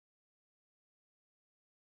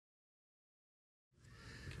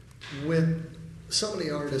With so many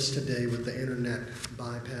artists today with the internet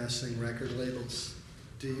bypassing record labels,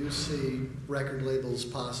 do you see record labels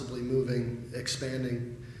possibly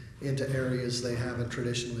expanding into areas they haven't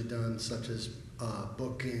traditionally done, such as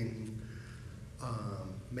booking,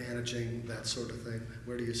 managing, that sort of thing?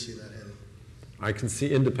 Where do you see that headed? I can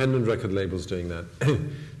see independent record labels doing that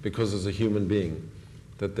because there's a human being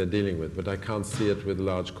that they're dealing with, but I can't see it with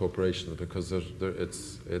large corporations because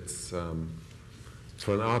it's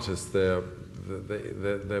for an artist they're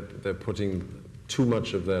putting too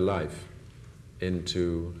much of their life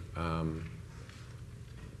into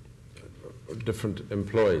different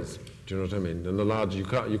employees. Do you know what I mean? And the large, you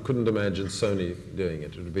couldn't imagine Sony doing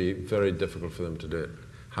it. It would be very difficult for them to do it.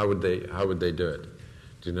 How would they do it?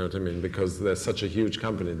 Do you know what I mean? Because they're such a huge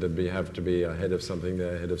company that we have to be ahead of something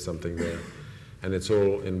there, ahead of something there, and it's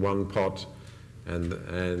all in one pot, and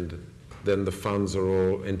then the funds are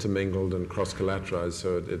all intermingled and cross-collateralized.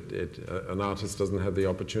 So an artist doesn't have the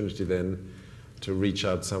opportunity then to reach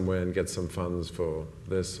out somewhere and get some funds for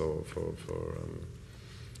this or for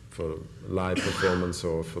live performance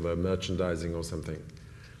or for the merchandising or something.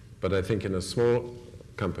 But I think in a small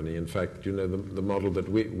company, in fact, you know, the model that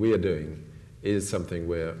we are doing is something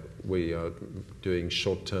where we are doing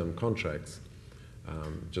short-term contracts,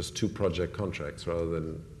 just 2 project contracts rather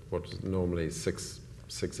than what is normally six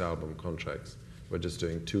album contracts. We're just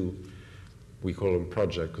doing 2, we call them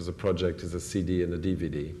project, because a project is a CD and a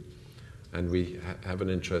DVD, and we have an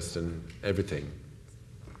interest in everything.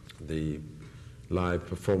 The live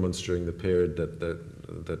performance during the period that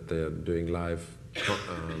they're doing live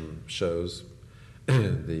shows,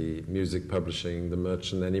 the music publishing,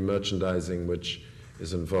 any merchandising which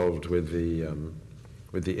is involved with the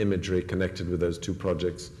imagery connected with those 2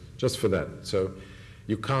 projects, just for that. So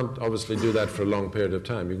you can't obviously do that for a long period of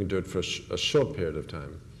time. You can do it for a short period of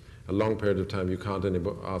time. A long period of time, you can't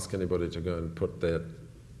ask anybody to go and put their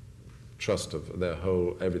trust of their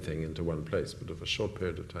whole everything into one place. But for a short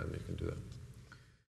period of time, you can do that.